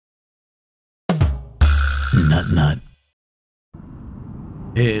Nut.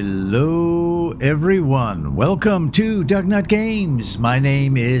 Hello everyone, welcome to DougNutGames. My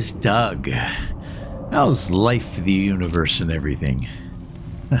name is Doug. How's life, the universe, and everything?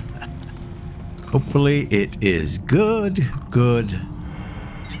 Hopefully it is good.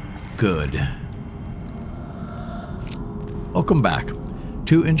 Welcome back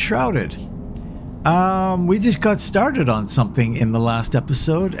to Enshrouded. We just got started on something in the last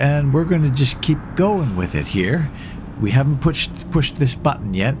episode, and we're going to just keep going with it here. We haven't pushed this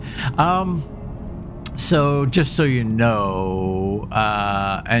button yet. So just so you know,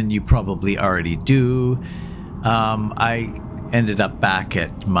 and you probably already do, I ended up back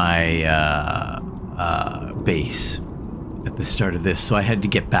at my base at the start of this, so I had to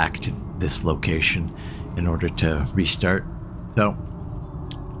get back to this location in order to restart.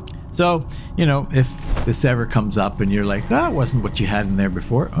 So, you know, if this ever comes up and you're like, that wasn't what you had in there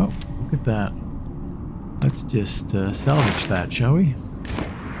before. Oh, look at that. Let's just salvage that, shall we?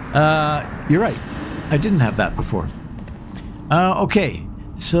 You're right. I didn't have that before. Okay,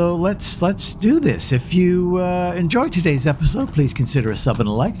 so let's do this. If you enjoyed today's episode, please consider a sub and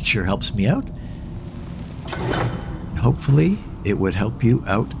a like. It sure helps me out. Hopefully, it would help you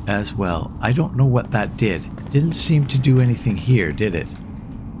out as well. I don't know what that did. Didn't seem to do anything here, did it?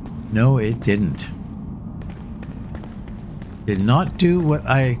 No, it didn't. Did not do what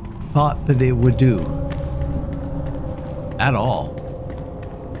I thought that it would do. At all.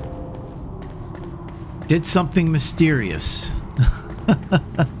 Did something mysterious.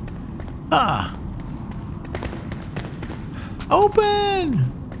 Ah. Open!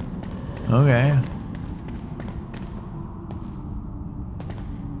 Okay.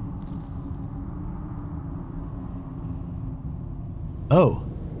 Oh.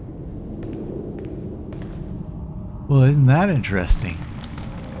 Well, isn't that interesting?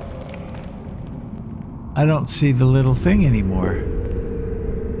 I don't see the little thing anymore.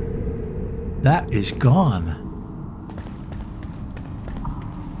 That is gone.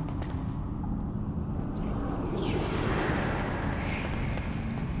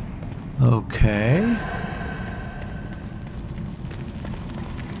 Okay.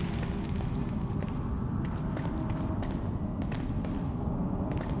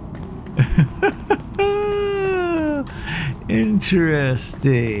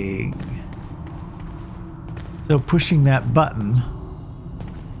 Interesting. So pushing that button,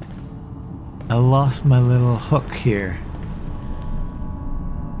 I lost my little hook here.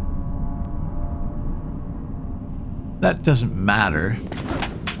 That doesn't matter.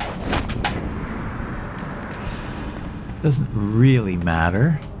 Doesn't really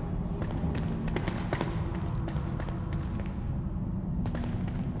matter.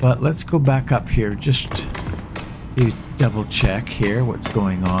 But let's go back up here just to double check here what's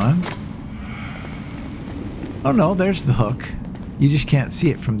going on. Oh no, there's the hook. You just can't see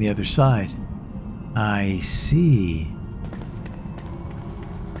it from the other side. I see.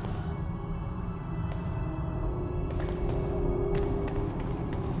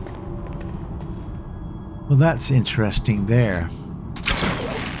 Well, that's interesting there.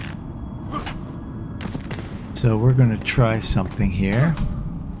 So we're going to try something here.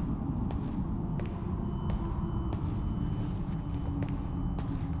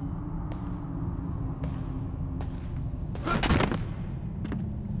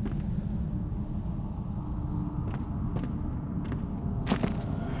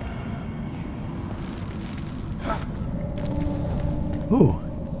 Ooh.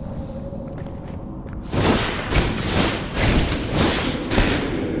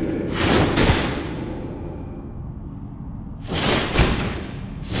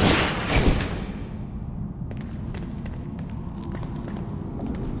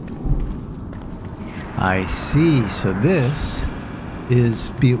 I see. So this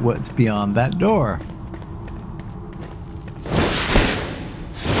is what's beyond that door.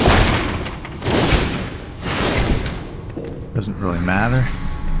 Doesn't really matter.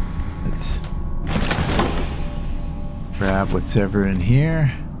 Let's grab what's ever in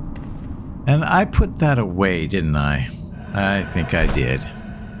here. And I put that away, didn't I? I think I did.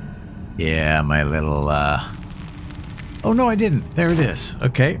 Yeah, my little, Oh, no, I didn't. There it is.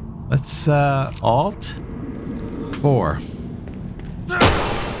 Okay. Let's, Alt 4.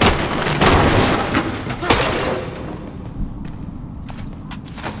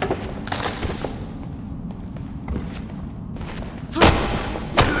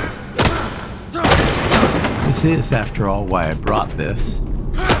 This is, after all, why I brought this.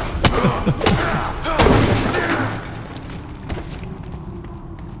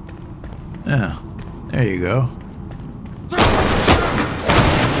 Oh, there you go.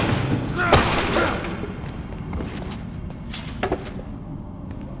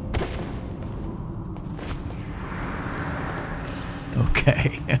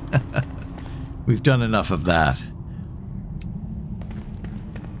 Okay. We've done enough of that.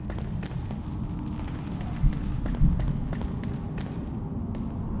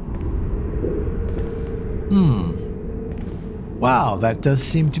 Wow, that does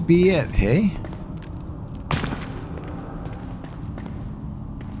seem to be it, hey?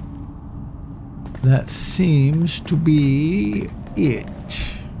 That seems to be it.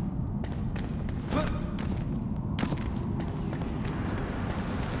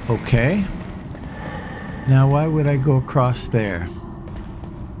 Okay. Now why would I go across there?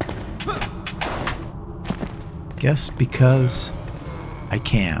 Guess because I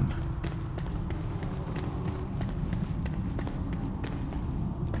can.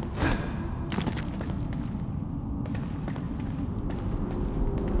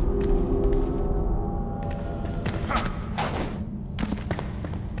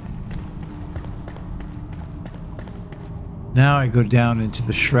 Now I go down into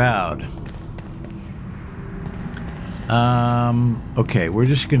the shroud. Okay, we're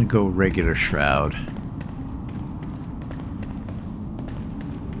just gonna go regular shroud.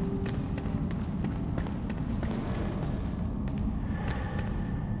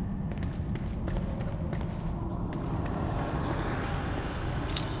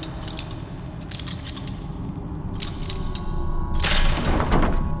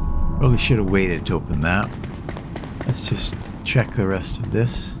 Probably should have waited to open that. Let's just check the rest of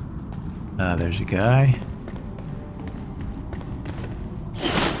this. There's a guy.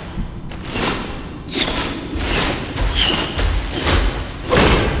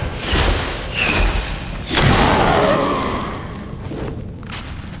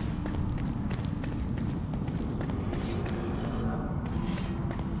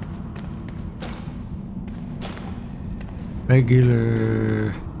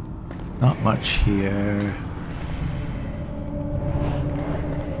 Regular, not much here.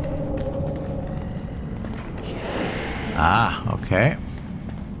 Ah, okay.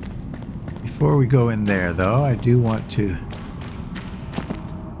 Before we go in there, though, I do want to...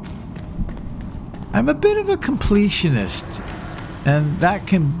 I'm a bit of a completionist, and that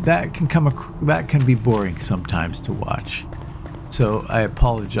can be boring sometimes to watch. So I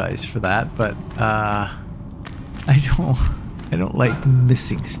apologize for that, but I don't like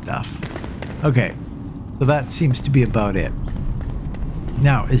missing stuff. Okay, so that seems to be about it.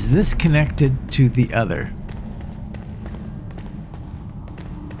 Now, is this connected to the other?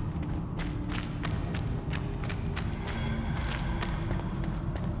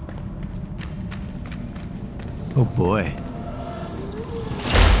 Oh boy.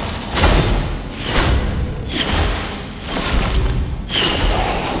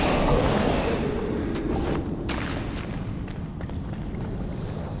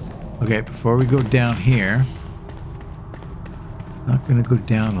 Okay, before we go down here, not going to go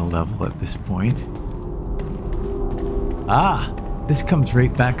down a level at this point. Ah, this comes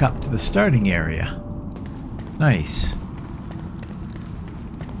right back up to the starting area. Nice.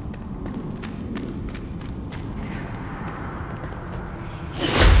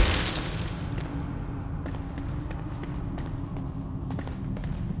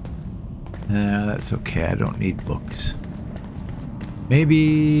 That's okay, I don't need books.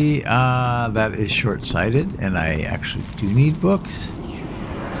 Maybe that is short-sighted and I actually do need books.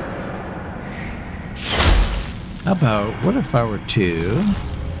 How about, what if I were to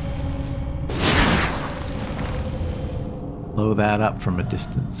blow that up from a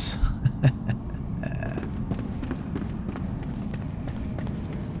distance?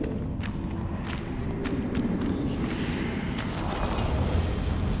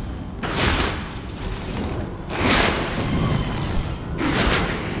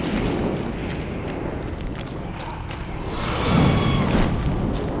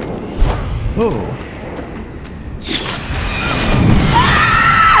 Oh.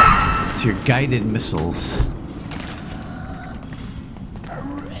 It's your guided missiles.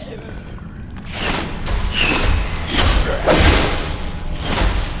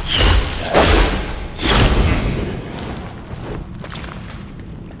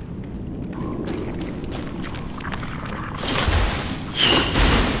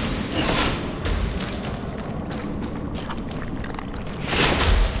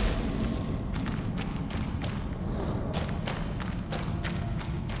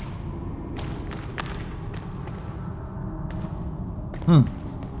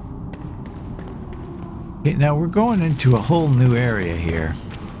 Okay, now we're going into a whole new area here.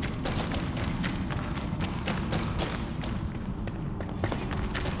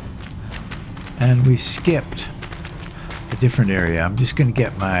 And we skipped a different area. I'm just going to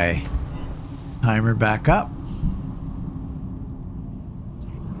get my timer back up.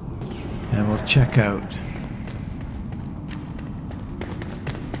 check out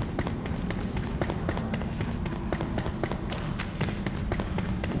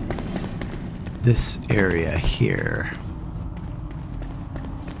this area here.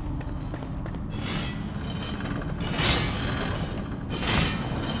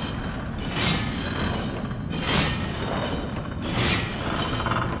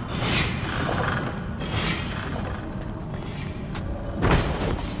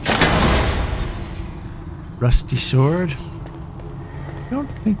 Rusty sword.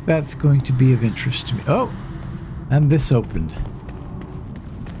 Don't think that's going to be of interest to me. Oh, and this opened.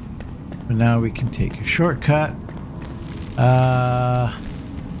 So now we can take a shortcut. That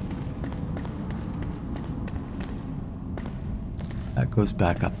goes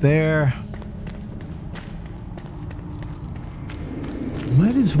back up there.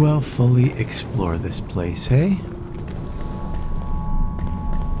 Might as well fully explore this place, hey?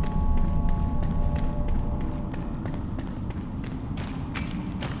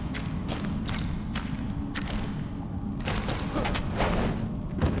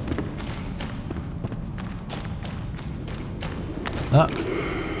 Oh,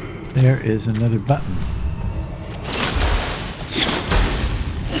 there is another button.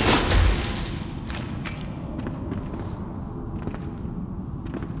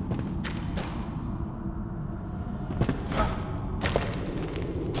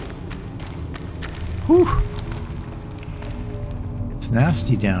 Whew. It's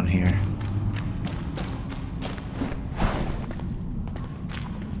nasty down here.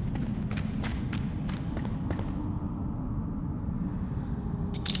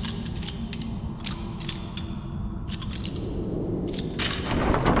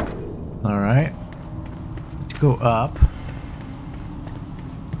 Go up,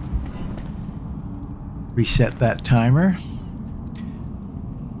 reset that timer.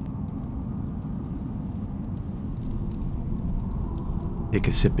 Take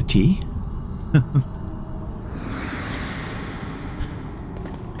a sip of tea.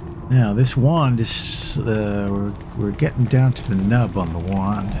 Now this wand is, we're getting down to the nub on the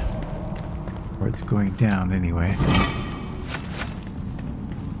wand, or it's going down anyway.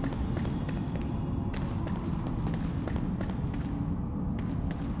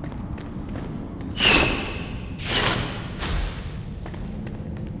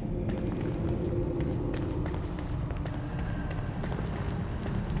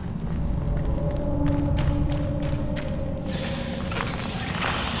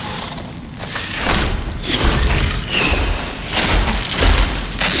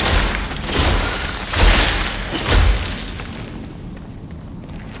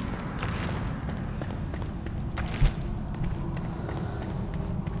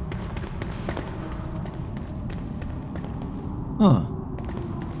 Huh.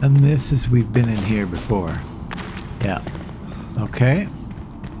 And this is, we've been in here before. Yeah. Okay.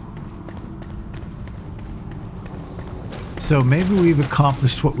 So maybe we've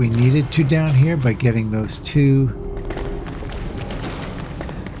accomplished what we needed to down here by getting those two.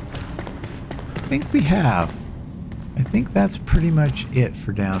 I think we have. I think that's pretty much it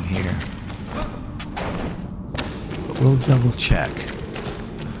for down here. But we'll double check.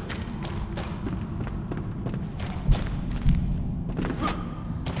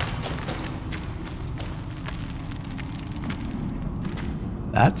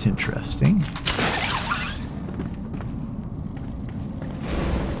 That's interesting.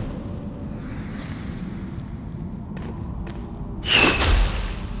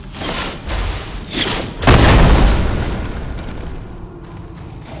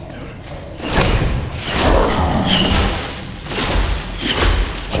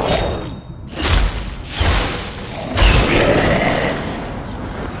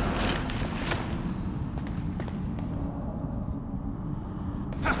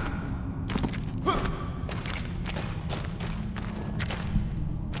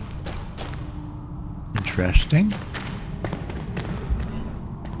 Interesting.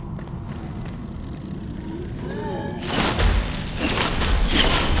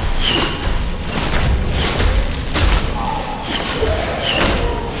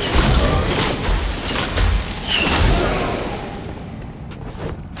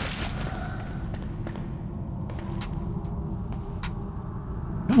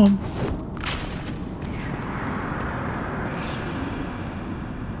 Come on.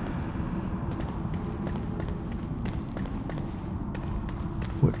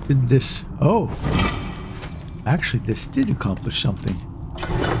 What did this... Oh! Actually, this did accomplish something.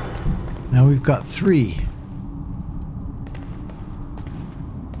 Now we've got 3.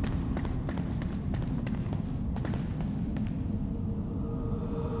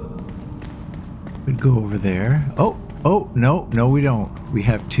 go over there. Oh, no, we don't. We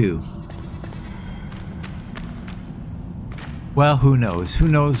have two. Well, who knows? Who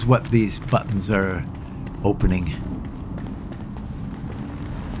knows what these buttons are opening?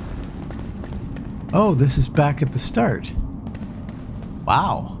 Oh, this is back at the start.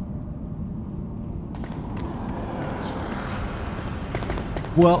 Wow.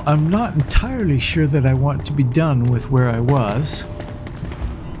 Well, I'm not entirely sure that I want to be done with where I was.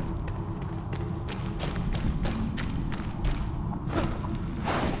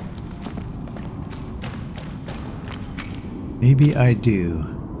 Maybe I do.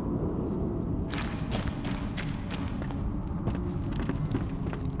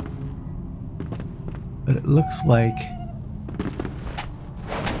 But it looks like...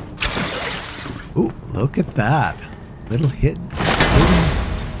 Ooh, look at that. Little hidden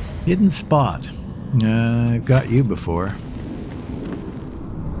spot. I've got you before.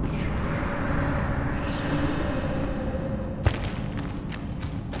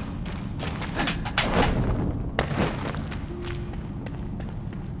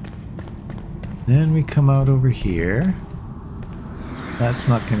 Then we come out over here. That's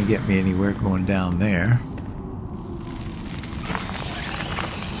not going to get me anywhere going down there.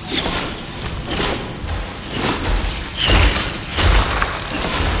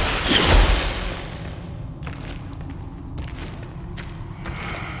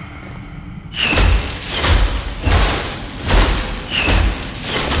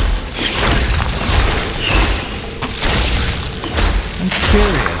 I'm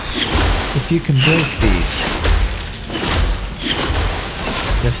curious if you can break these.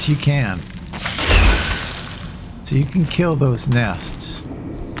 Yes, you can. So you can kill those nests.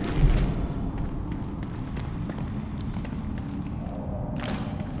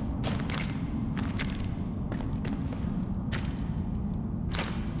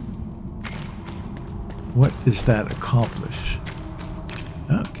 What does that accomplish?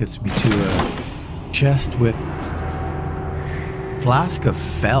 Oh, it gets me to a chest with Flask of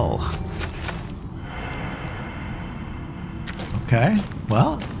Fel. Okay,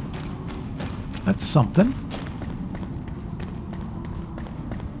 well, that's something.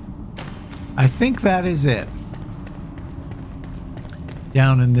 I think that is it.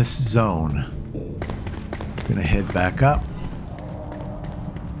 Down in this zone. Gonna head back up.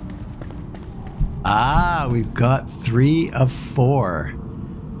 Ah, we've got 3 of 4.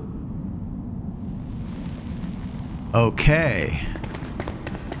 Okay.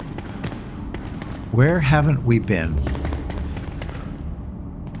 Where haven't we been?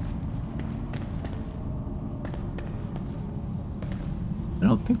 I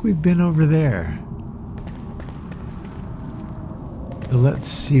don't think we've been over there. So let's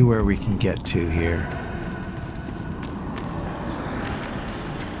see where we can get to here.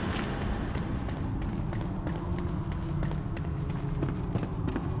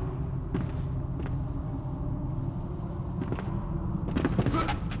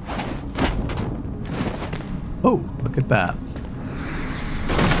 Oh, look at that.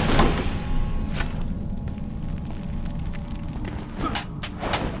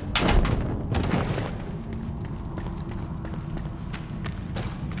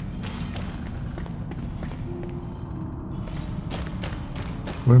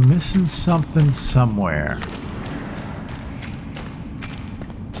 We're missing something somewhere.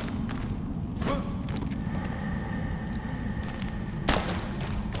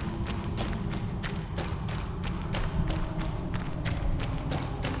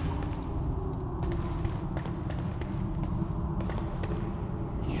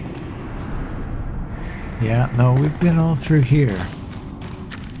 Yeah, no, we've been all through here.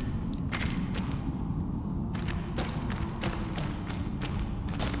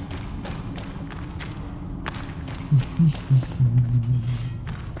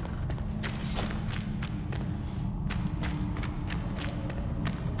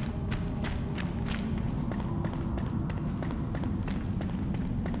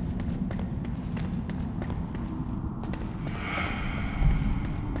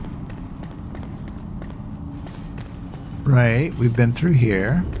 Right, we've been through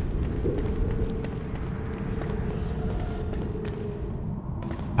here.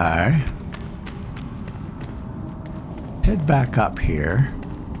 Alright. Head back up here.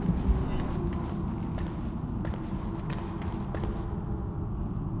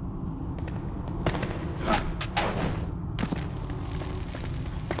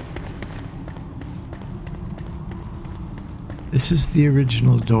 This is the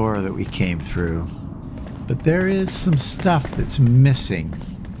original door that we came through. But there is some stuff that's missing.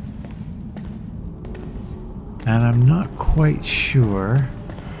 And I'm not quite sure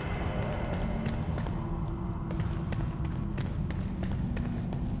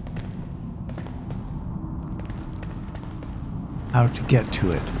how to get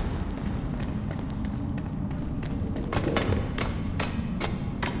to it.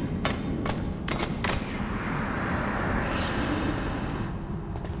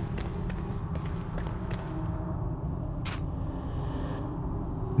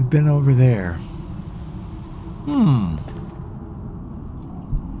 We've been over there.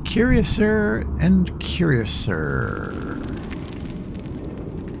 Curiouser and curiouser.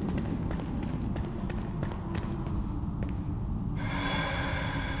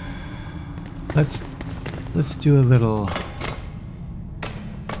 Let's do a little.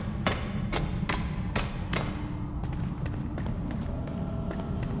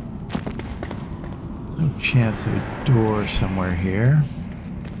 No chance of a door somewhere here.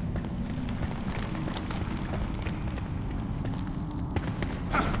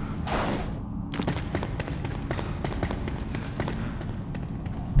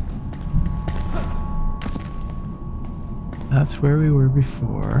 That's where we were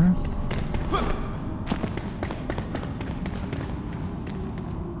before.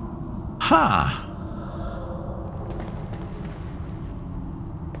 Ha!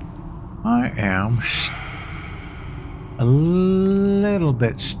 I am a little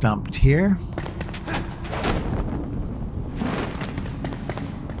bit stumped here.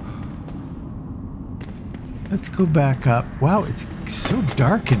 Let's go back up. Wow, it's so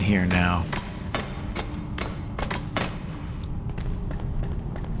dark in here now.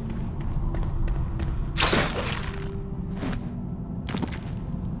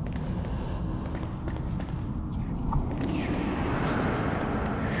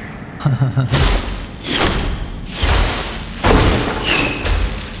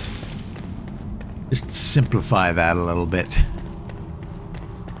 Just simplify that a little bit.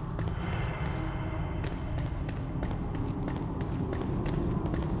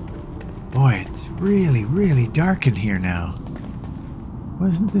 Boy, it's really, really dark in here now.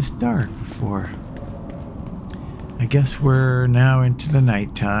 Wasn't this dark before? I guess we're now into the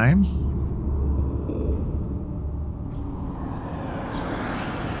nighttime.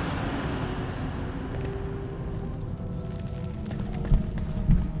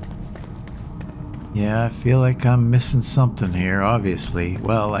 Yeah, I feel like I'm missing something here, obviously.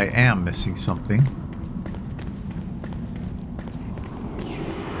 Well, I am missing something.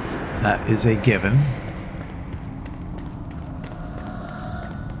 That is a given.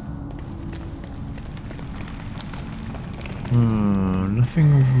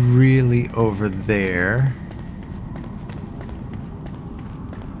 Nothing really over there.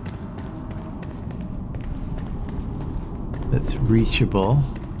 That's reachable.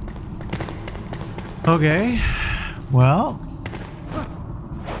 Okay, well.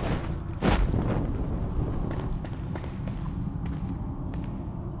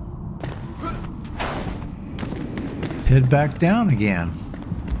 Head back down again.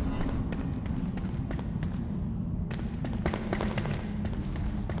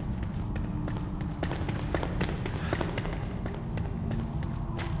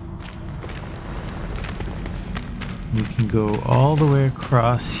 We can go all the way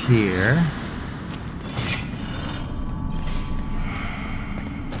across here.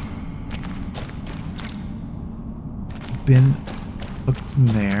 Been looked in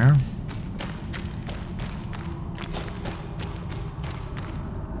there.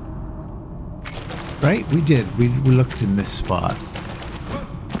 Right? We did. We looked in this spot.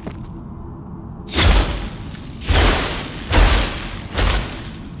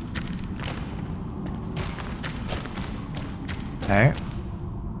 Okay.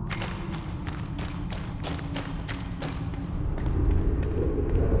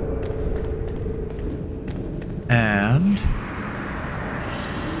 And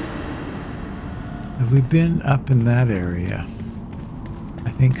have we been up in that area? I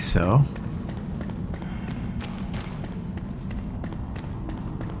think so.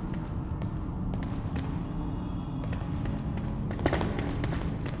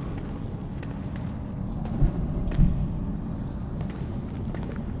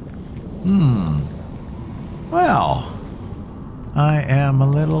 Well, I am a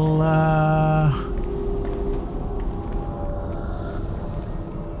little,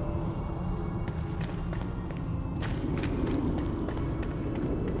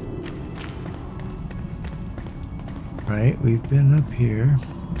 right, we've been up here.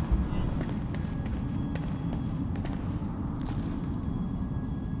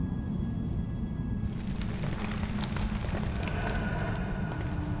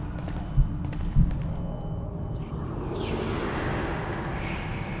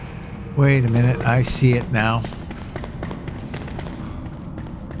 Wait a minute, I see it now.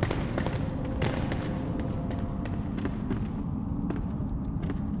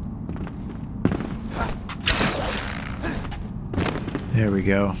 There we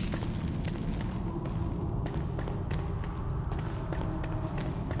go.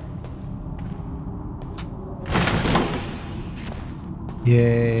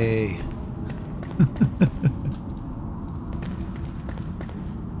 Yay.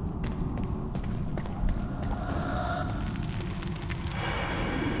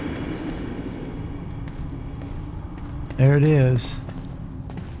 There it is.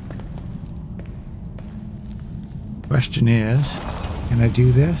 Question is, can I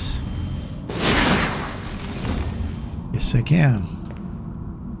do this? Yes, I can.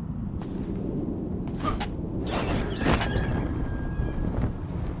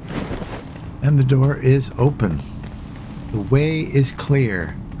 And the door is open. The way is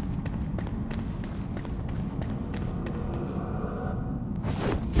clear.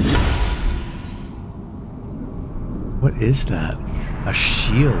 What is that? A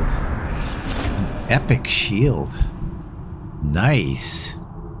shield. An epic shield. Nice.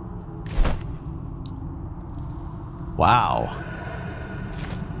 Wow.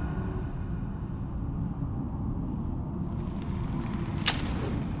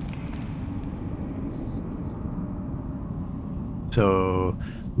 So,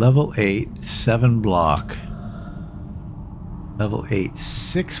 level 8, 7 block. Level 8,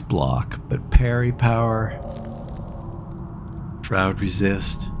 6 block, but parry power, shroud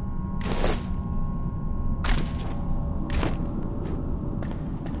resist.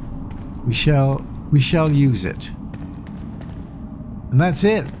 We shall use it. And that's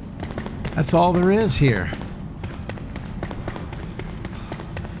it. That's all there is here.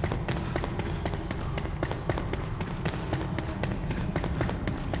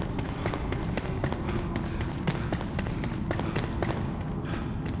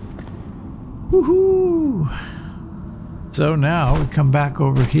 Woohoo! So now we come back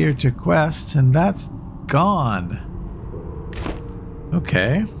over here to quests, and that's gone.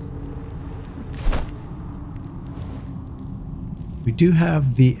 Okay. We do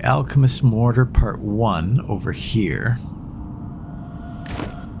have the Alchemist Mortar Part 1 over here,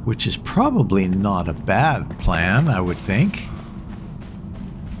 which is probably not a bad plan, I would think.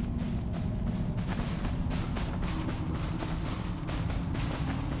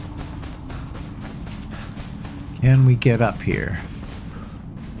 Can we get up here?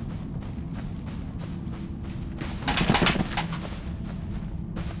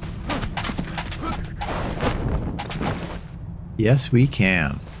 Yes, we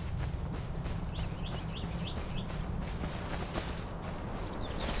can.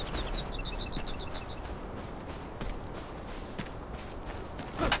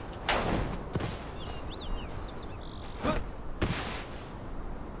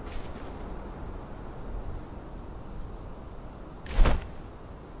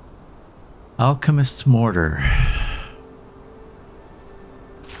 Alchemist's Mortar.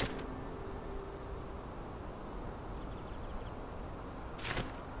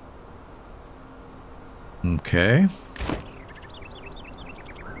 Okay.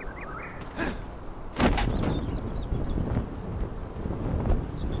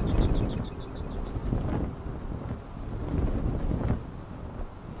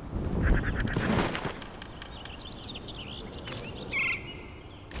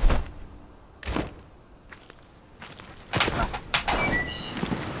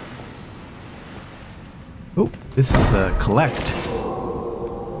 Oh, this is a collect.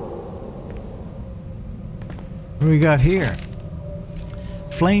 What do we got here?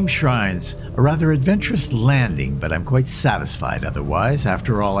 Flame shrines. A rather adventurous landing, but I'm quite satisfied otherwise.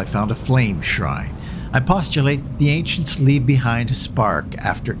 After all, I found a flame shrine. I postulate that the ancients leave behind a spark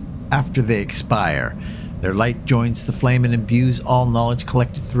after they expire. Their light joins the flame and imbues all knowledge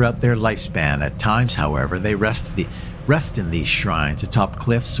collected throughout their lifespan. At times, however, they rest in these shrines atop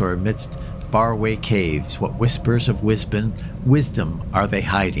cliffs or amidst faraway caves. What whispers of wisdom are they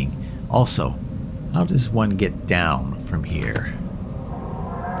hiding? Also, how does one get down from here?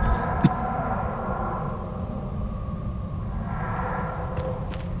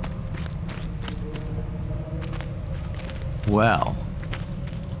 Well,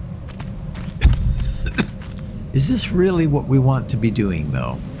 is this really what we want to be doing,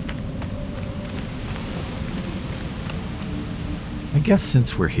 though? I guess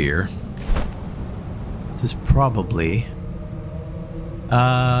since we're here, this is probably...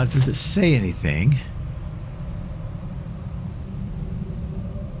 does it say anything?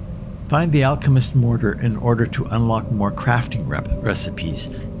 Find the Alchemist Mortar in order to unlock more crafting recipes.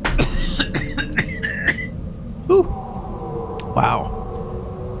 Ooh. Wow.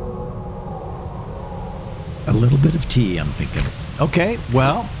 A little bit of tea, I'm thinking. Okay,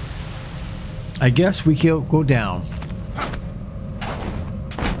 well, I guess we can go down.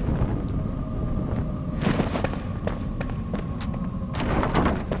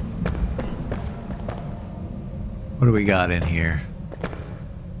 What do we got in here?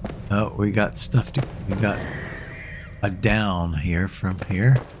 Oh, we got stuff to... We got a down here from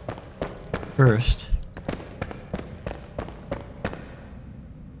here. First...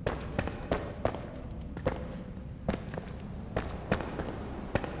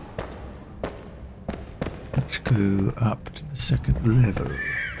 Let's go up to the second level.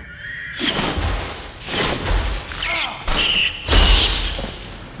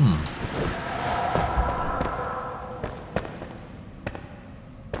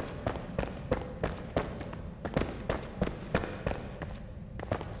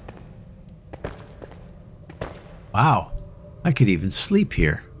 Wow, I could even sleep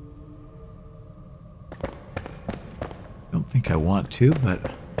here. Don't think I want to,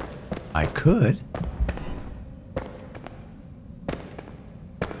 but I could.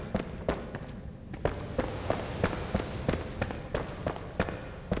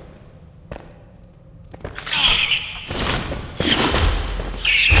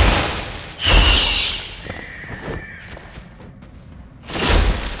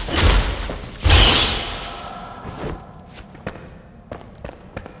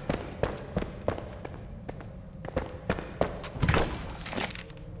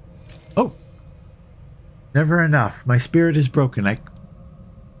 Never enough. My spirit is broken.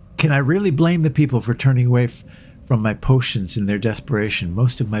 Can I really blame the people for turning away from my potions in their desperation?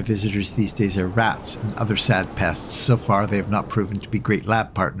 Most of my visitors these days are rats and other sad pests. So far, they have not proven to be great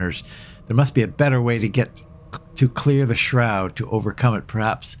lab partners. There must be a better way to clear the shroud, to overcome it.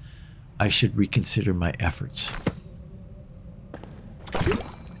 Perhaps I should reconsider my efforts.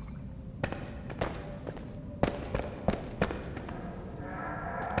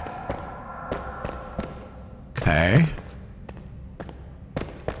 Okay.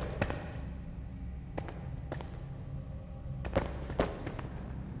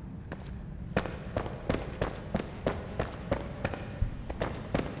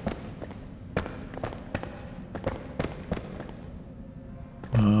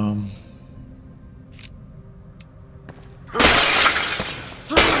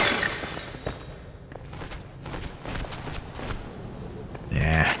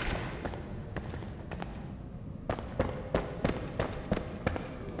 Yeah.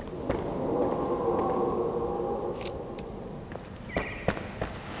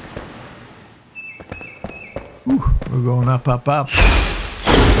 Ooh, we're going up, up, up.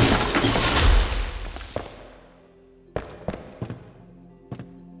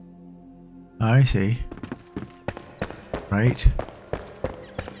 I see. Right.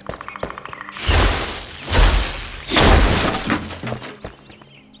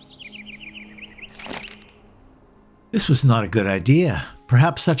 This was not a good idea.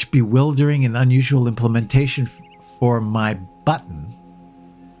 Perhaps such bewildering and unusual implementation for my button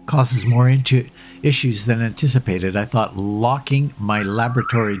causes more issues than anticipated. I thought locking my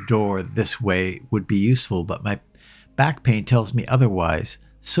laboratory door this way would be useful, but my back pain tells me otherwise.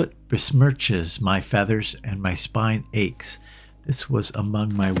 Soot besmirches my feathers and my spine aches. This was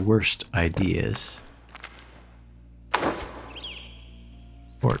among my worst ideas.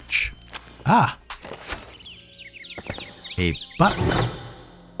 Torch. Ah! A button.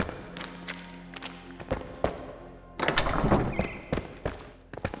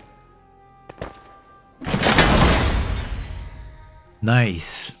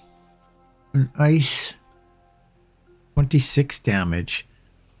 Nice. Nice. 26 damage.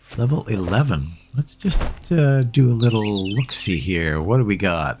 Level 11. Let's just do a little look-see here. What do we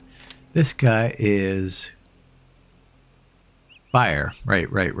got? This guy is fire.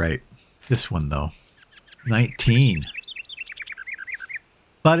 Right. This one, though. 19.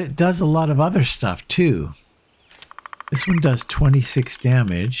 But it does a lot of other stuff, too. This one does 26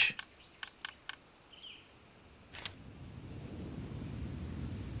 damage.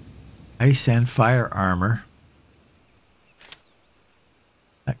 Ice and fire armor.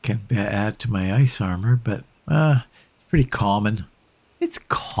 That can add to my ice armor, but it's pretty common. It's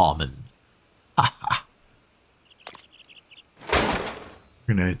common.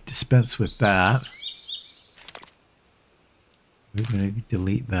 We're going to dispense with that. We're going to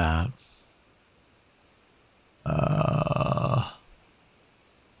delete that.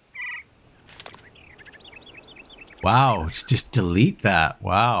 Wow, just delete that.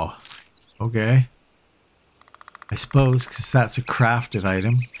 Wow. Okay. I suppose, because that's a crafted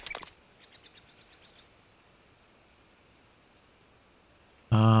item.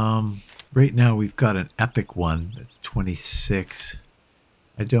 Right now we've got an epic one that's 26.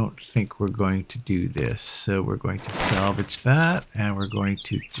 I don't think we're going to do this. So we're going to salvage that, and we're going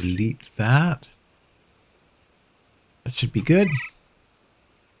to delete that. That should be good.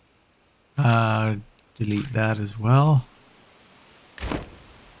 delete that as well.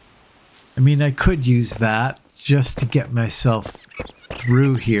 I mean, I could use that just to get myself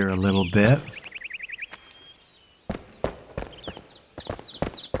through here a little bit.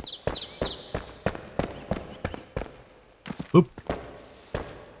 Oop.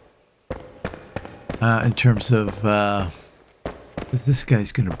 In terms of, because this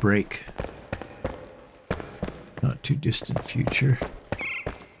guy's going to break. Not too distant future.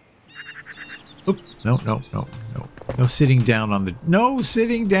 Oop. No, no, no, no. No sitting down on the... No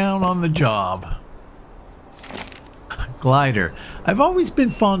sitting down on the job. Glider. I've always been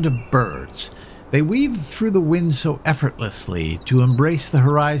fond of birds. They weave through the wind so effortlessly. To embrace the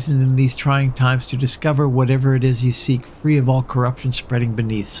horizon in these trying times, to discover whatever it is you seek, free of all corruption spreading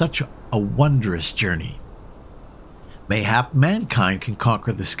beneath. Such a wondrous journey. Mayhap mankind can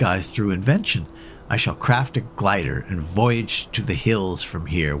conquer the skies through invention. I shall craft a glider and voyage to the hills from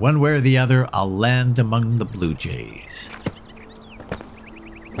here. One way or the other, I'll land among the blue jays.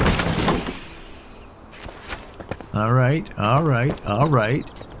 All right, all right, all right.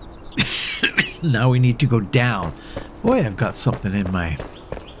 Now we need to go down. Boy, I've got something in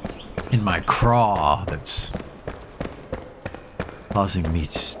my craw that's causing me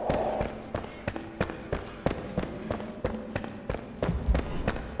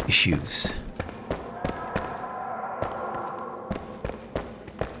issues.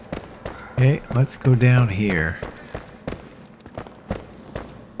 Okay, let's go down here.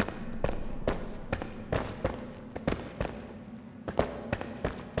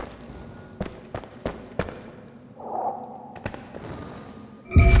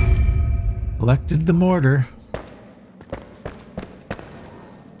 Collected the mortar.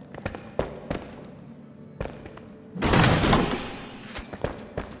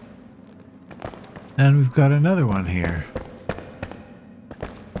 And we've got another one here.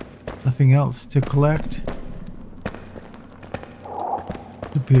 Nothing else to collect.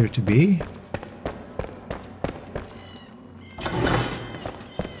 Appear to be.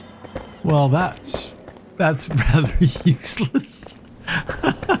 Well, that's rather useless.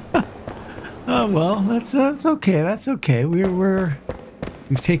 Oh well, that's okay. That's okay. We've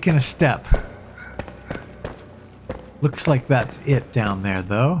taken a step. Looks like that's it down there,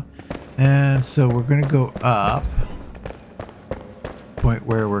 though. And so we're gonna go up. Point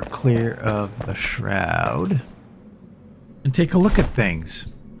where we're clear of the shroud and take a look at things.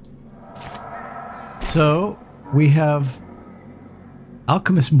 So we have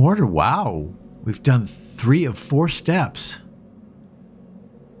Alchemist Mortar. Wow, we've done 3 of 4 steps.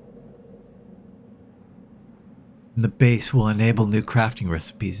 And the base will enable new crafting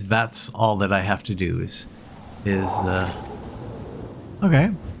recipes. That's all that I have to do is okay,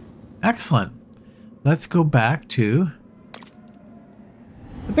 excellent. Let's go back to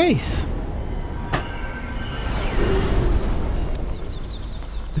the base.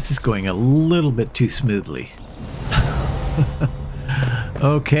 This is going a little bit too smoothly.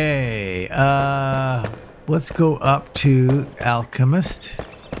 Okay, let's go up to Alchemist.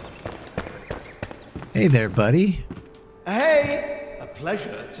 Hey there, buddy. Hey, a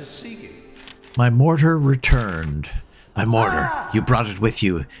pleasure to see you. My mortar returned. My mortar, you brought it with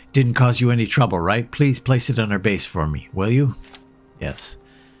you. Didn't cause you any trouble, right? Please place it on our base for me, will you? Yes.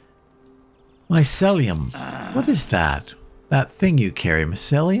 Mycelium. What is that? That thing you carry,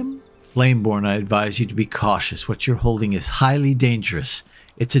 mycelium? Flameborn, I advise you to be cautious. What you're holding is highly dangerous.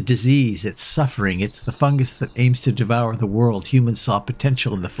 It's a disease, it's suffering, it's the fungus that aims to devour the world. Humans saw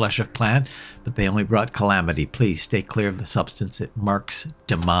potential in the flesh of plant, but they only brought calamity. Please stay clear of the substance. It marks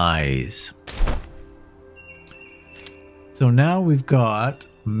demise. So now we've got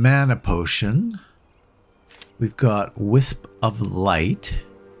mana potion. We've got wisp of light.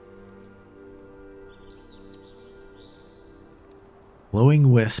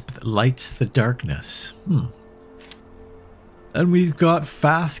 Glowing wisp that lights the darkness. And we've got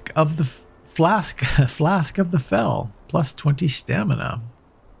flask of the fell, plus 20 stamina.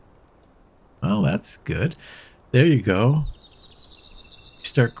 Well, that's good. There you go.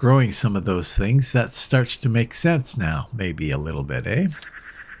 Start growing some of those things. That starts to make sense now, maybe a little bit, eh?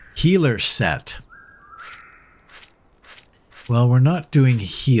 Healer set. Well, we're not doing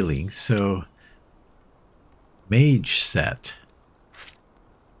healing, so mage set.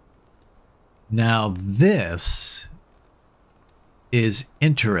 Now this is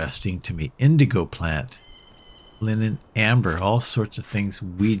interesting to me. Indigo plant, linen, amber, all sorts of things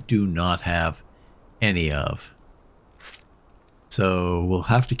we do not have any of. So we'll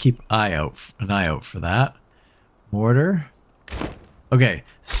have to keep an eye out for that. Mortar. Okay,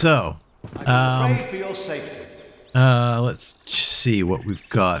 so I'm afraid for your safety. let's see what we've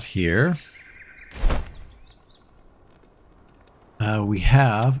got here. we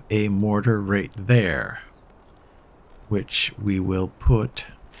have a mortar right there, which we will put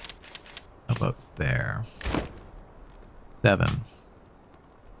about there. 7.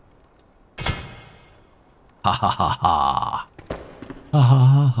 Ha ha ha ha. Ha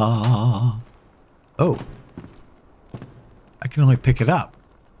ha ha ha. Oh. I can only pick it up.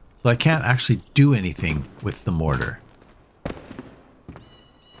 So I can't actually do anything with the mortar.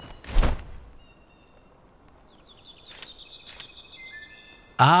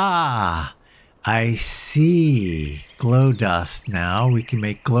 Ah, I see. Glow dust now. We can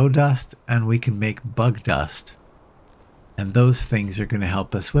make glow dust and we can make bug dust. And those things are going to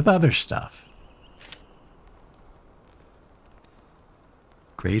help us with other stuff.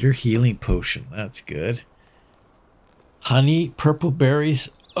 Greater healing potion. That's good. Honey, purple berries.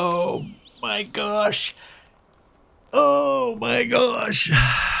 Oh my gosh. Oh my gosh.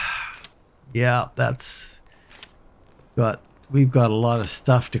 Yeah, that's we've got a lot of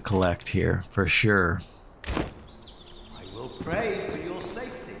stuff to collect here for sure. I will pray for your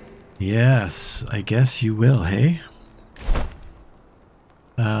safety. Yes, I guess you will, hey?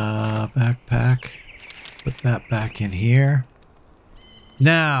 Backpack. Put that back in here.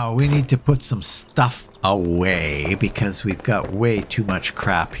 Now, we need to put some stuff away because we've got way too much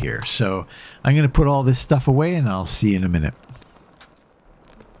crap here. So, I'm going to put all this stuff away and I'll see you in a minute.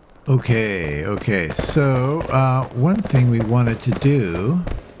 Okay. So, one thing we wanted to do...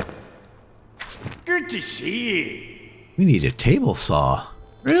 Good to see you. We need a table saw.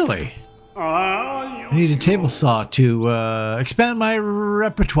 Really? I need a table saw to expand my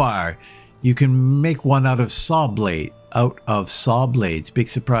repertoire. You can make one out of saw blades. Big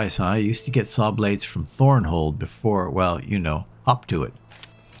surprise, huh? I used to get saw blades from Thornhold before, well, you know, up to it.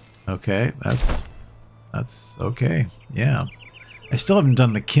 Okay, that's okay. Yeah. I still haven't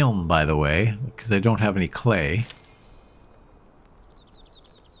done the kiln, by the way, because I don't have any clay.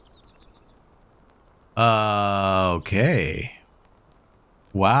 Okay.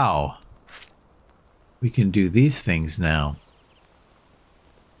 Wow. We can do these things now.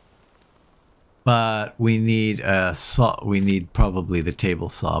 But we need a saw. We need probably the table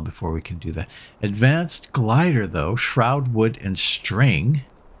saw before we can do that. Advanced glider, though. Shroud, wood, and string.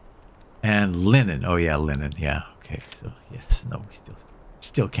 And linen. Oh, yeah, linen. Yeah. Okay. So, yes. No, we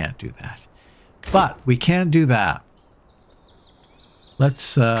still can't do that. But we can do that.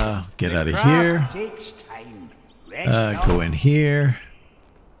 Let's get out of here. Go in here.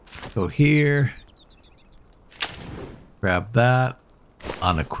 Go here. Grab that.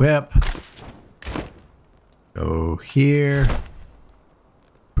 Unequip. Go here.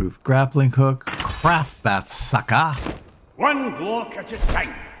 Proof grappling hook. Craft that sucker. One block at a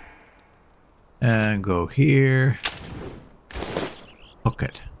time. And go here. Hook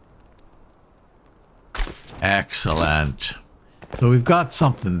it. Excellent. So we've got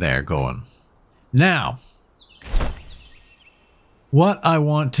something there going. Now, what I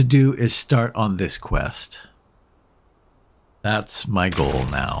want to do is start on this quest. That's my goal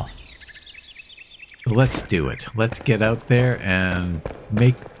now. So let's do it. Let's get out there and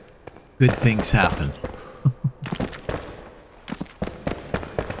make good things happen.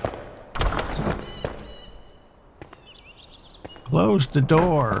 Close the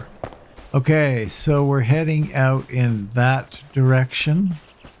door. Okay, so we're heading out in that direction.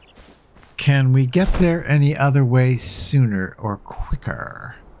 Can we get there any other way sooner or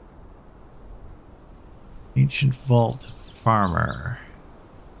quicker? Ancient Vault Farmer.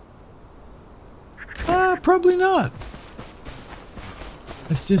 Probably not.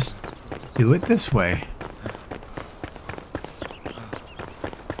 Let's just do it this way.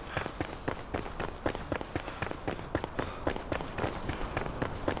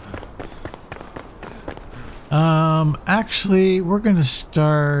 Actually, we're going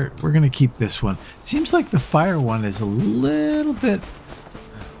to keep this one. Seems like the fire one is a little bit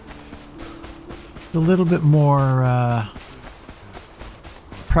more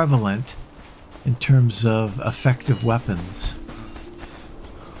prevalent in terms of effective weapons.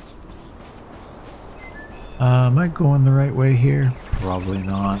 Am I going the right way here? Probably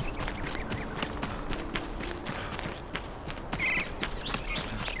not.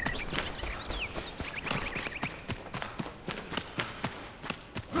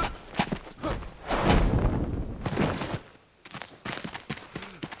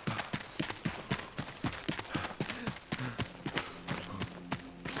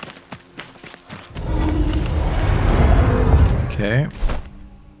 Okay.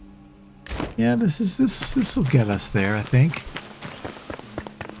 Yeah, this will get us there, I think.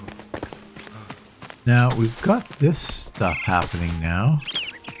 Now, we've got this stuff happening now.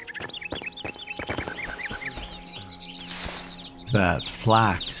 that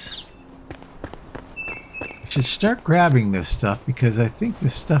flax. I should start grabbing this stuff because I think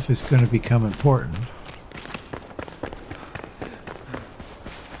this stuff is going to become important.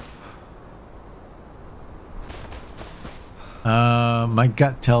 My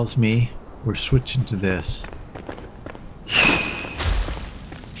gut tells me we're switching to this.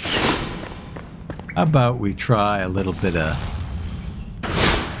 How about we try a little bit of...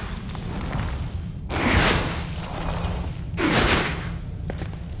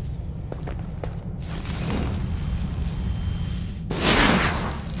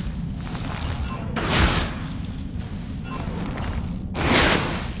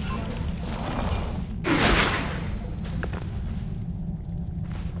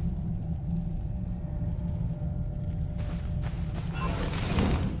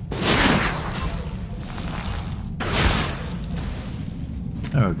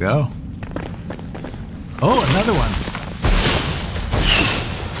 There we go. Oh, another one.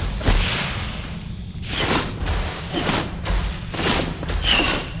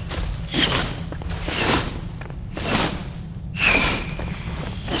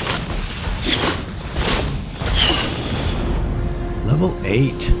 Level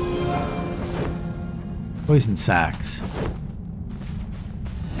 8. Poison sacks.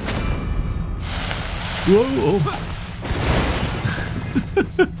 Whoa!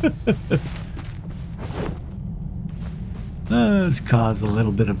 That's caused a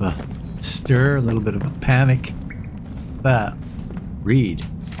little bit of a stir, a little bit of a panic. What's that? Read.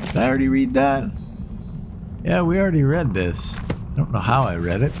 Did I already read that? Yeah, we already read this. I don't know how I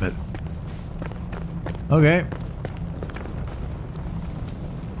read it, but... okay.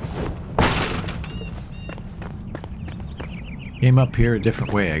 Came up here a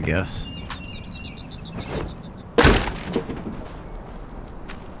different way, I guess.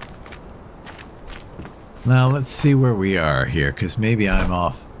 Now let's see where we are here, because maybe I'm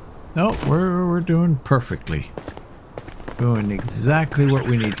off. No, we're doing perfectly. Doing exactly what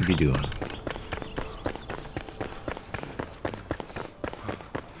we need to be doing.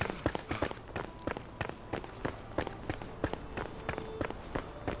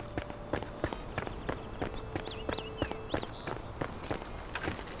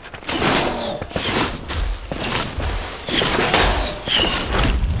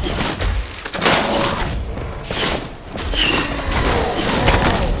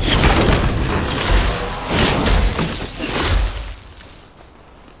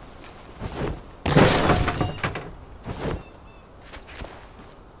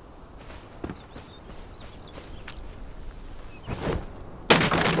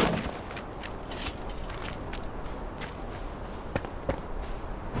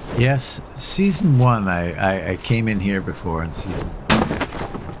 Yes, season 1, I came in here before in season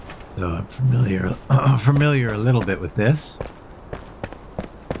 1. So I'm familiar a little bit with this.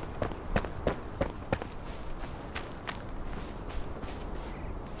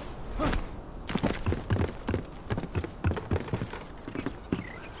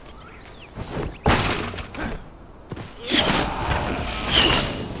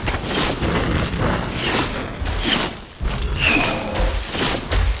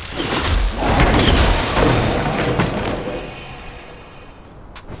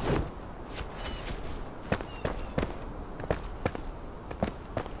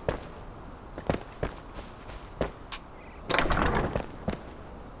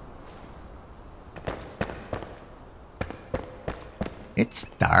 It's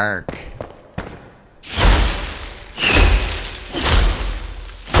dark.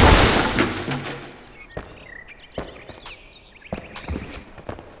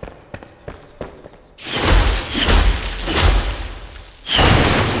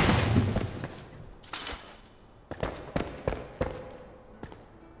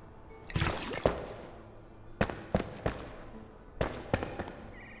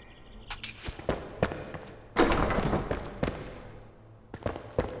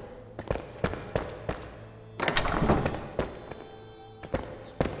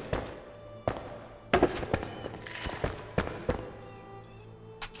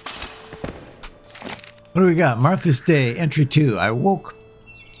 What do we got? Martha's Day, entry 2. I woke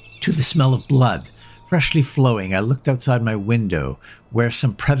to the smell of blood, freshly flowing. I looked outside my window, where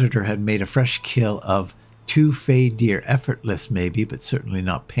some predator had made a fresh kill of 2 fey deer. Effortless, maybe, but certainly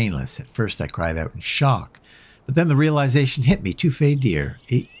not painless. At first, I cried out in shock. But then the realization hit me. 2 fey deer,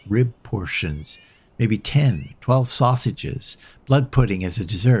 8 rib portions, maybe 10, 12 sausages, blood pudding as a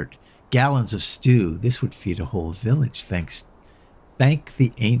dessert, gallons of stew. This would feed a whole village. Thank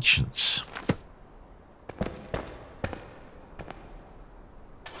the ancients.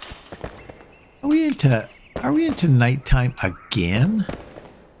 Are we into Are we into nighttime again?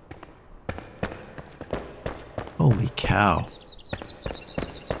 Holy cow.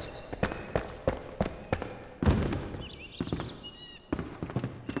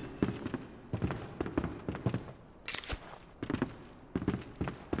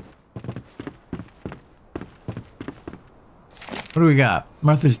 What do we got?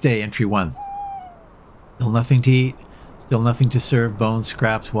 Martha's Day, entry 1. Still nothing to eat. Still nothing to serve. Bones,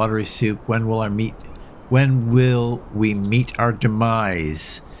 scraps, watery soup. When will we meet our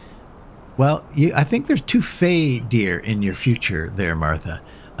demise? Well, I think there's 2 fey deer in your future there, Martha.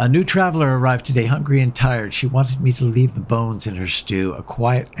 A new traveler arrived today, hungry and tired. She wanted me to leave the bones in her stew. A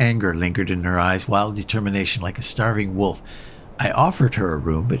quiet anger lingered in her eyes, wild determination like a starving wolf. I offered her a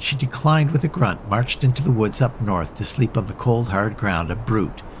room, but she declined with a grunt, marched into the woods up north to sleep on the cold, hard ground, a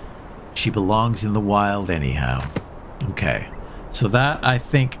brute. She belongs in the wild anyhow. Okay, so that, I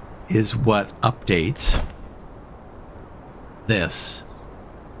think, is what updates this.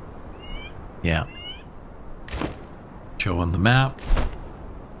 Yeah. Show on the map.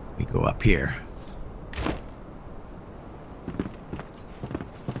 We go up here.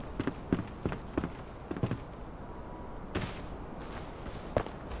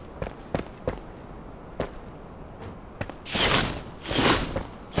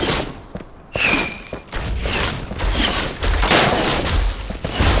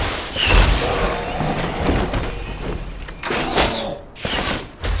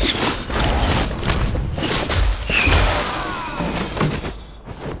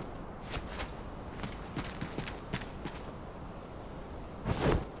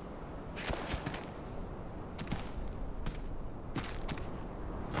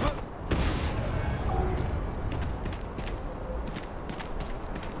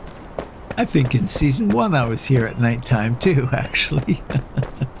 I think in season 1 I was here at nighttime too, actually.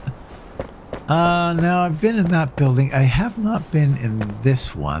 Now I've been in that building. I have not been in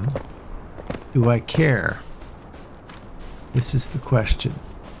this one. Do I care? This is the question.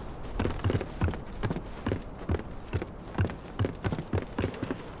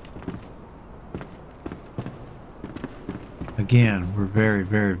 Again, we're very,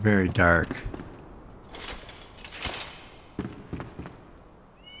 very, very dark.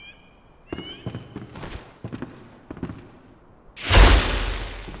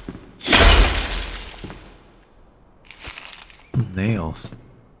 Nails.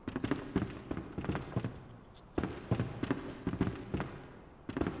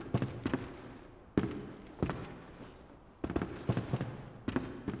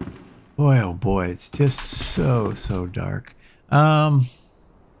 Boy, oh boy, it's just so dark. And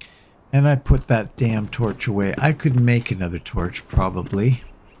I put that damn torch away. I could make another torch, probably.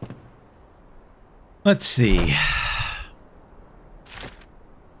 Let's see.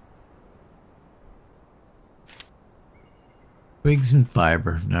 Twigs and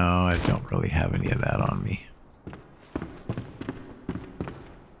fiber. No, I don't really have any of that on me.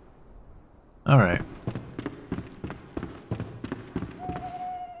 All right.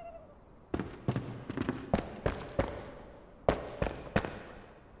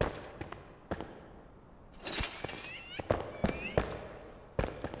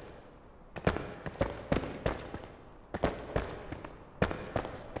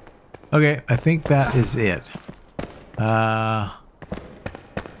 Okay, I think that is it. Yeah.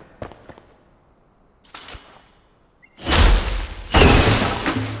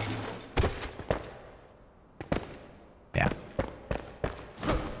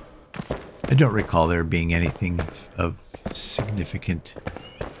 I don't recall there being anything of significance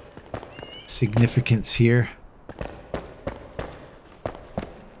here.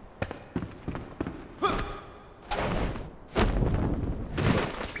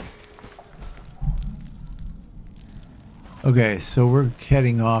 Okay, so we're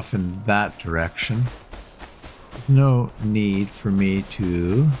heading off in that direction. There's no need for me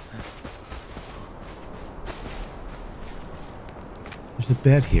to... There's a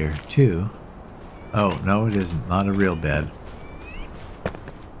bed here, too. Oh, no, it isn't. Not a real bed.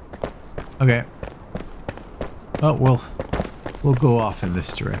 Okay. Oh, we'll go off in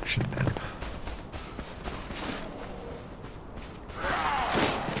this direction then.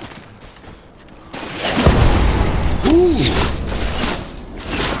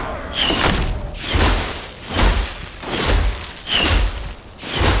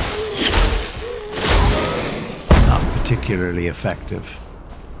 Particularly effective.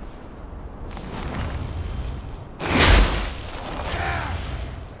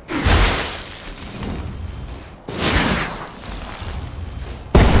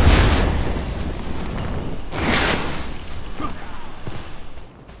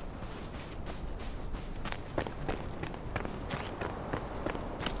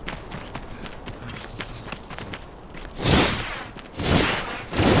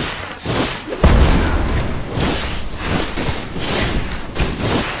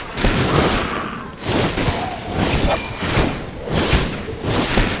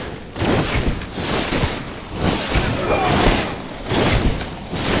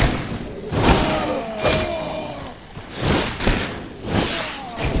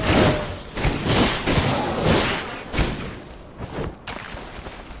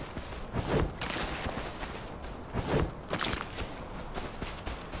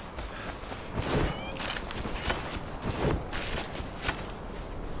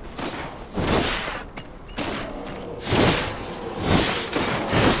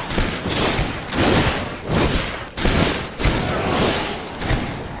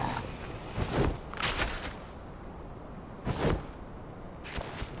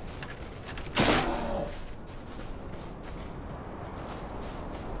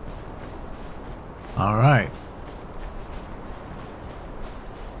 All right.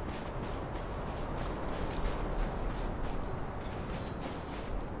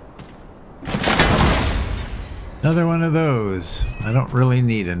 Another one of those. I don't really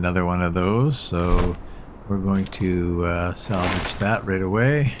need another one of those, so we're going to salvage that right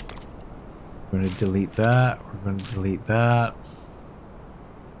away. We're going to delete that. We're going to delete that.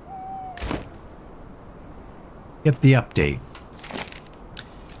 Get the update.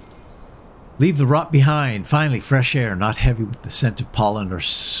 Leave the rot behind. Finally, fresh air, not heavy with the scent of pollen or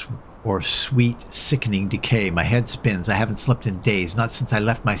sweet, sickening decay. My head spins. I haven't slept in days, not since I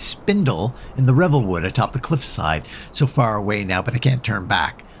left my spindle in the Revelwood atop the cliffside. So far away now, but I can't turn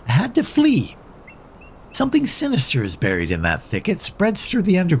back. I had to flee. Something sinister is buried in that thicket, spreads through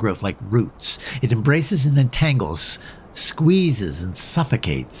the undergrowth like roots. It embraces and entangles, squeezes and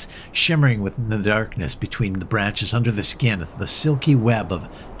suffocates, shimmering within the darkness between the branches under the skin, the silky web of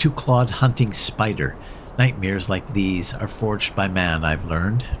two-clawed hunting spider. Nightmares like these are forged by man, I've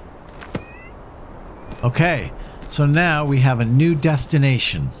learned. Okay, so now we have a new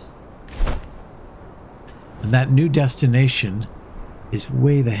destination. And that new destination is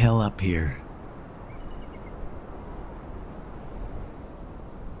way the hell up here.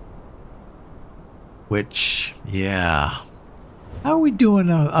 Which, yeah. How are we doing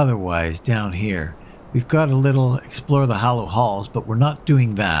otherwise down here? We've got a little explore the hollow halls, but we're not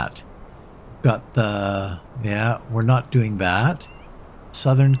doing that. We've got the, yeah, we're not doing that.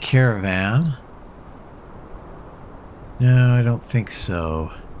 Southern Caravan. No, I don't think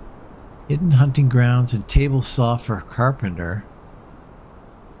so. Hidden hunting grounds and table saw for carpenter.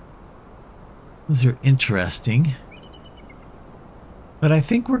 Those are interesting. But I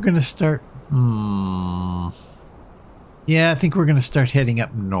think we're going to start... Yeah, I think we're going to start heading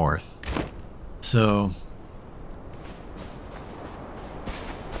up north. So...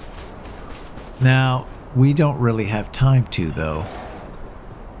 Now, we don't really have time to, though.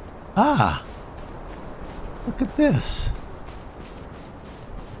 Ah! Look at this.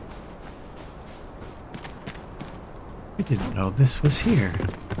 I didn't know this was here.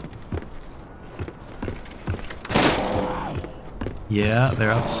 Yeah,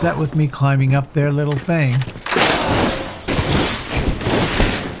 they're upset with me climbing up their little thing.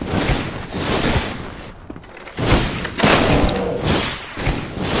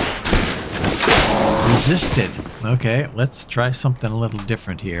 Resisted. Okay, let's try something a little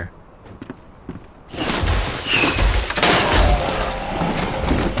different here.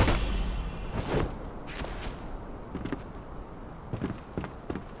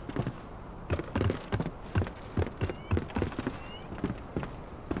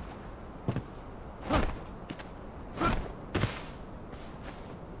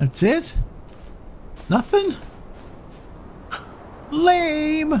 That's it? Nothing?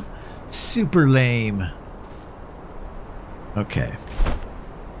 Lame! Super lame. Okay.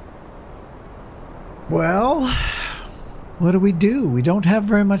 Well, what do? We don't have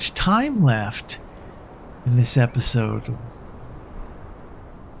very much time left in this episode.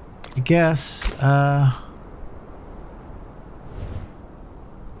 I guess,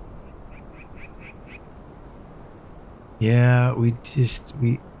 yeah,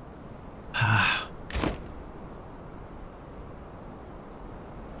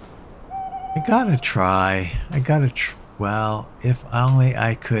 I gotta try. Well, if only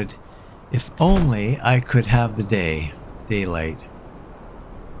I could have the daylight.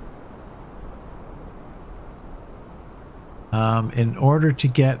 In order to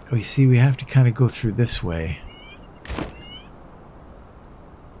get, we have to kind of go through this way.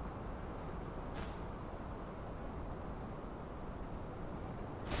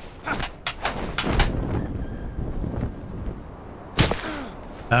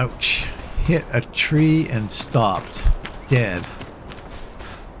 Ouch. Hit a tree and stopped. Dead.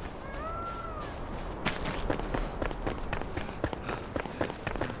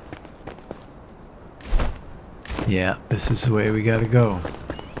 Yeah, this is the way we gotta go.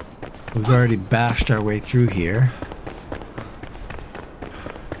 We've already bashed our way through here.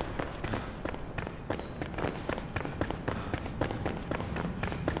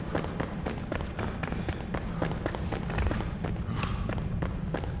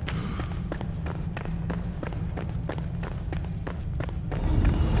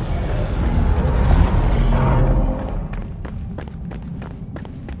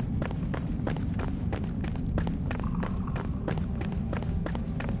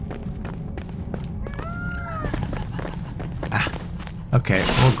 Okay,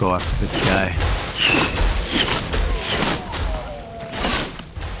 we'll go after this guy.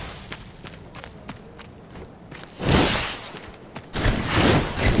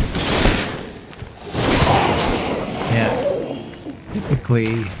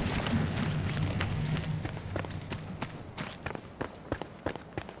 quickly.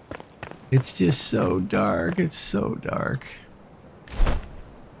 It's just so dark. It's so dark.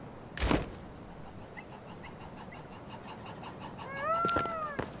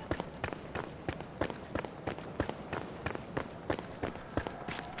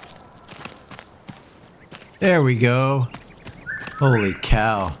 There we go. Holy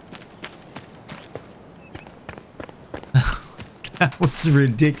cow. That was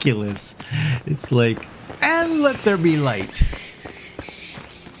ridiculous. It's like, and let there be light.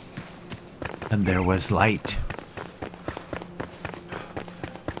 And there was light.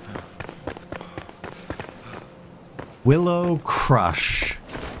 Willow Crush.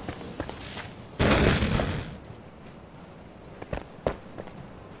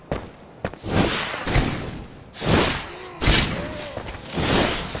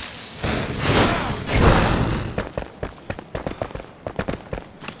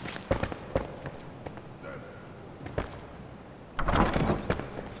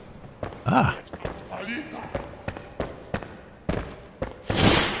 Ah.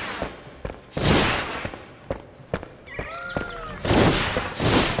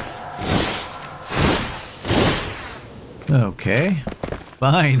 Okay,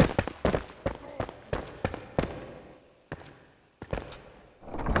 fine.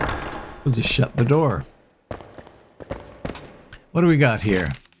 We'll just shut the door. What do we got here?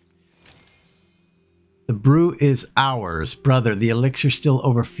 The brew is ours, brother. The elixir still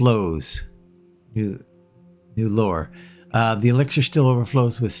overflows. New lore. The elixir still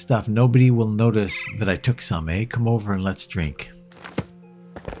overflows with stuff. Nobody will notice that I took some, eh? Come over and let's drink.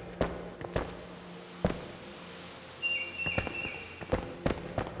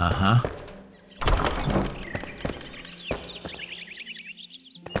 Uh-huh.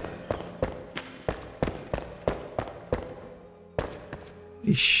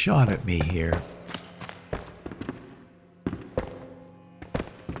 He shot at me here.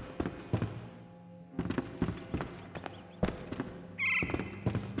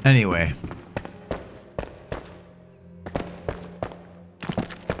 Anyway.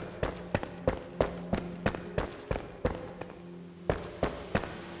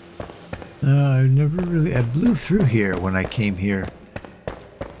 I never really... I blew through here when I came here.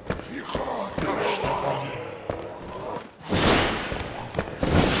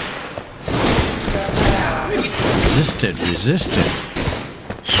 Resisted.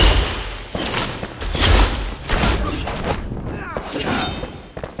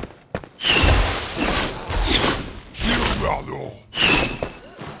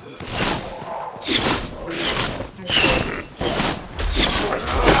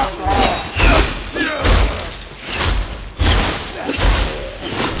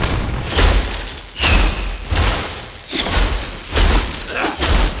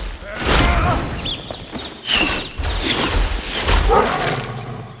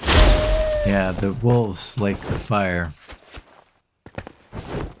 Yeah, the wolves like the fire.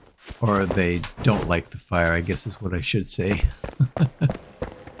 Or they don't like the fire, I guess is what I should say.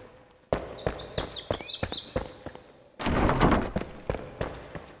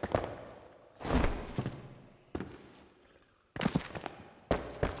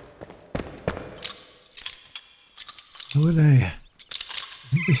 Would I...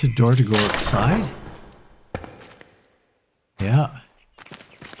 Isn't this a door to go outside? Yeah.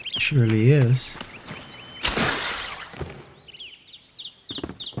 Surely is.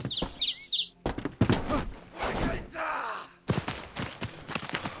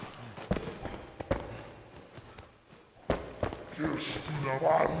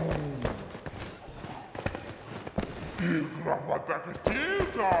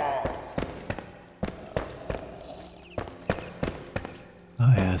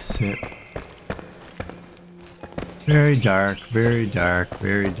 Oh yes, it. Very dark, very dark,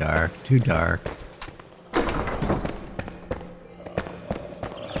 very dark, too dark.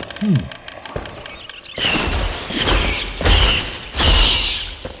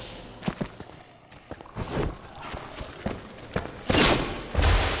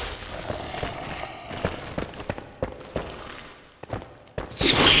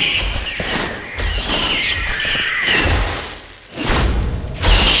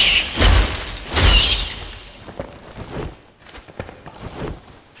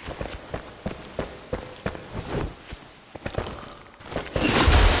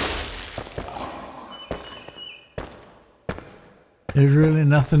 There's really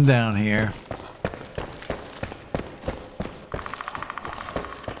nothing down here.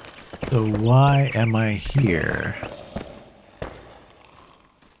 So why am I here?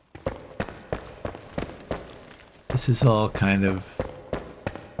 This is all kind of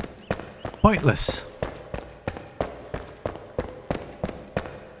Pointless.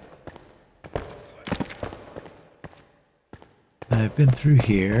 I've been through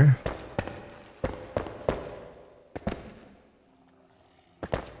here.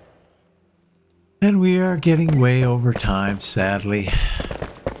 And we are getting way over time, sadly.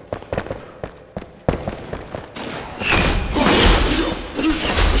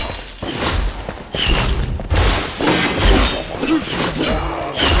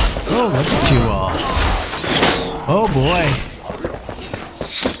 Oh, look at you all. Oh boy.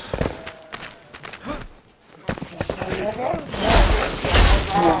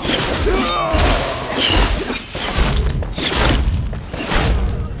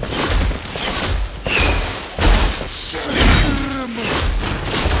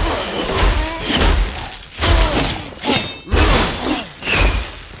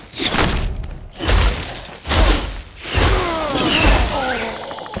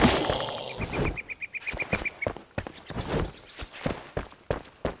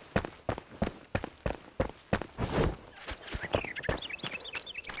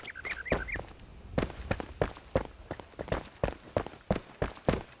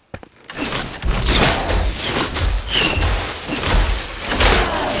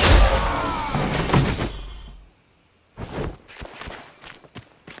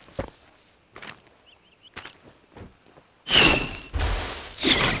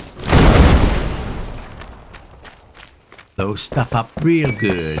 Blow stuff up real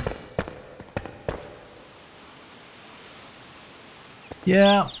good.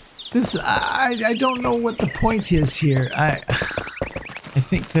 Yeah, this I don't know what the point is here. I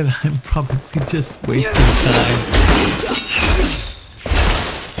think that I'm probably just wasting time.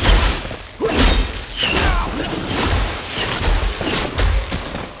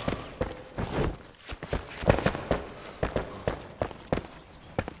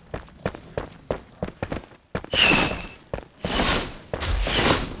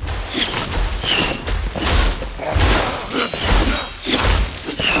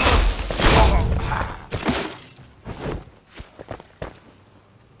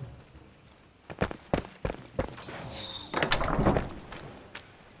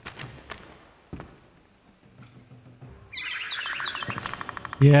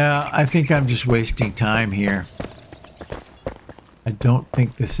 Yeah, I think I'm just wasting time here. I don't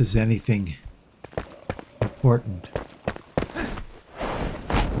think this is anything important.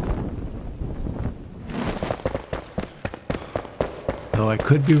 Though I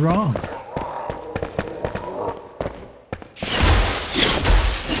could be wrong.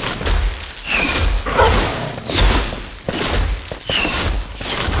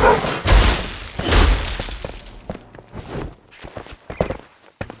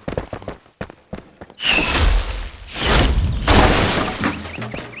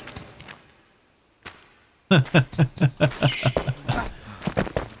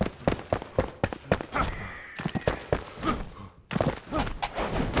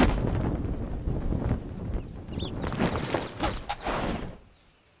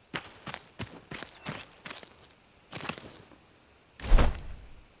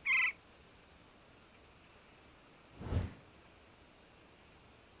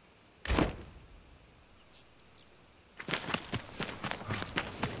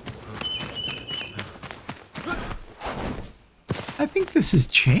 I think this has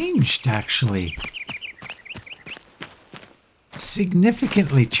changed, actually.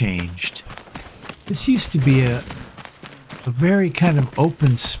 Significantly changed. This used to be a very kind of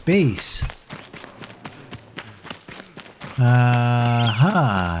open space.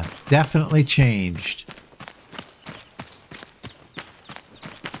 Definitely changed.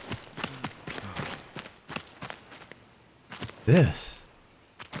 This.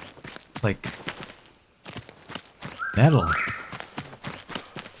 It's like metal.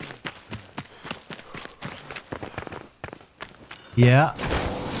 Yeah.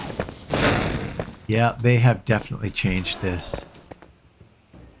 Yeah, they have definitely changed this.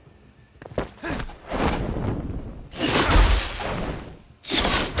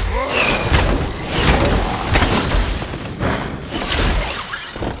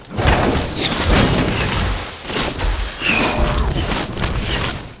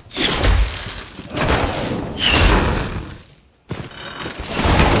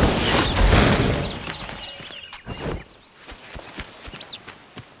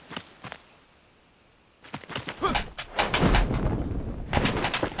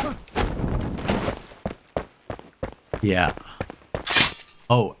 Yeah.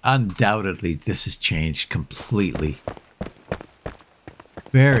 Oh, undoubtedly, this has changed completely.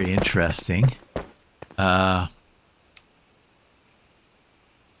 Very interesting.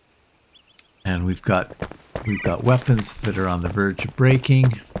 And we've got weapons that are on the verge of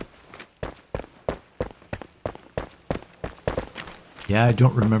breaking. Yeah, I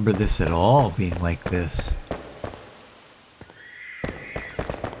don't remember this at all being like this.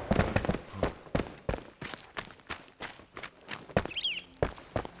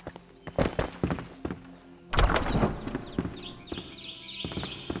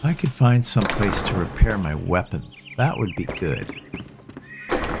 I could find some place to repair my weapons. That would be good.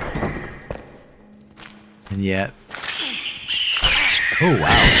 And yet... Oh,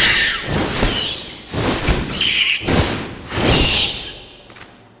 wow.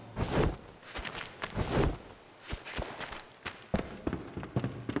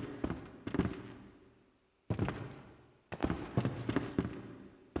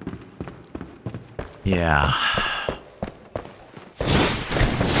 Yeah.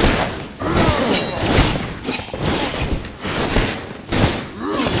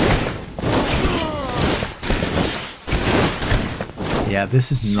 Yeah,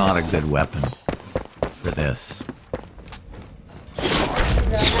 this is not a good weapon for this.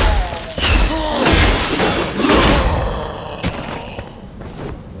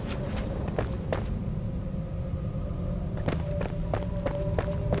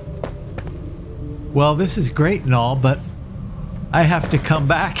 Well, this is great and all, but I have to come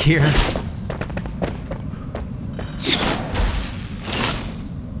back here.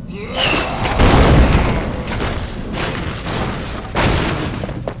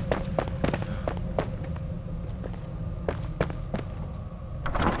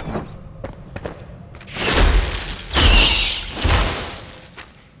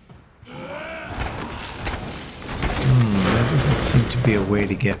 There doesn't seem to be a way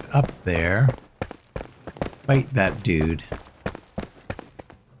to get up there. Fight that dude.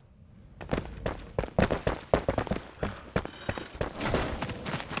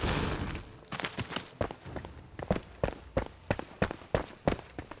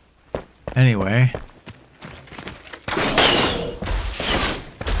 Anyway.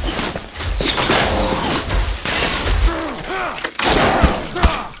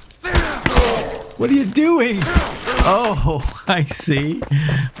 What are you doing? Oh, I see.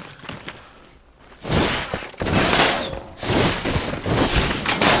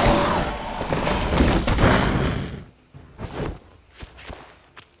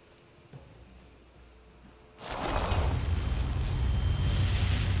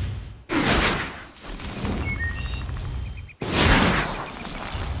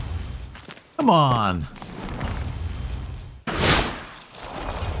 Come on.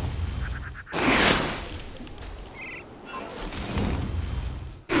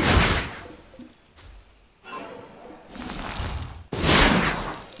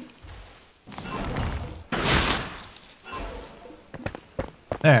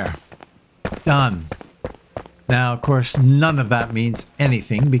 There. Done. Now, of course, none of that means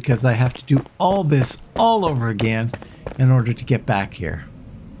anything because I have to do all this all over again in order to get back here.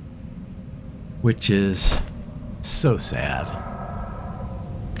 Which is so sad.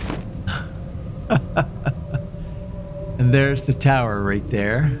 And there's the tower right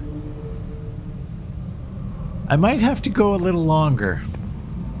there. I might have to go a little longer.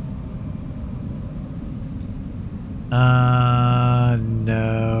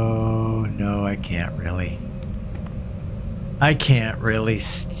 No, I can't really. I can't really.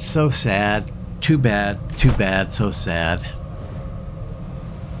 So sad. Too bad, so sad.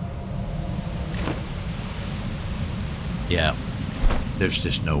 Yeah, there's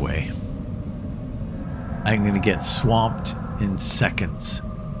just no way. I'm going to get swamped in seconds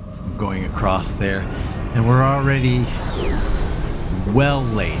from going across there. And we're already well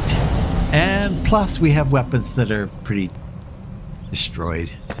late. And plus we have weapons that are pretty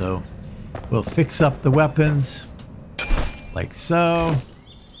destroyed. So we'll fix up the weapons like so.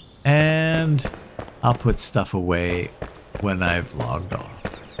 And I'll put stuff away when I've logged off.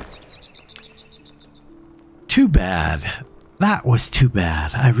 Too bad. That was too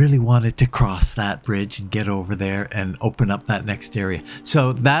bad. I really wanted to cross that bridge and get over there and open up that next area.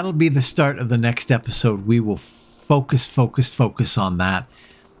 So that'll be the start of the next episode. We will focus on that.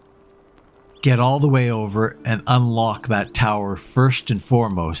 Get all the way over and unlock that tower first and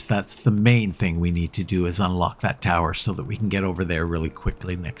foremost. That's the main thing we need to do, is unlock that tower so that we can get over there really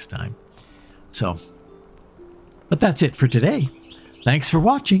quickly next time. So, but that's it for today. Thanks for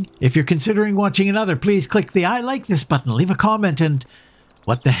watching. If you're considering watching another, please click the I like this button, leave a comment, and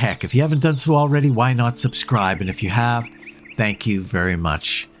what the heck, if you haven't done so already, why not subscribe? And if you have, thank you very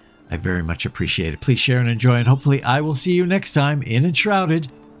much. I very much appreciate it. Please share and enjoy, and hopefully I will see you next time in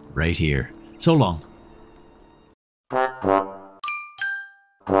Enshrouded, right here. So long.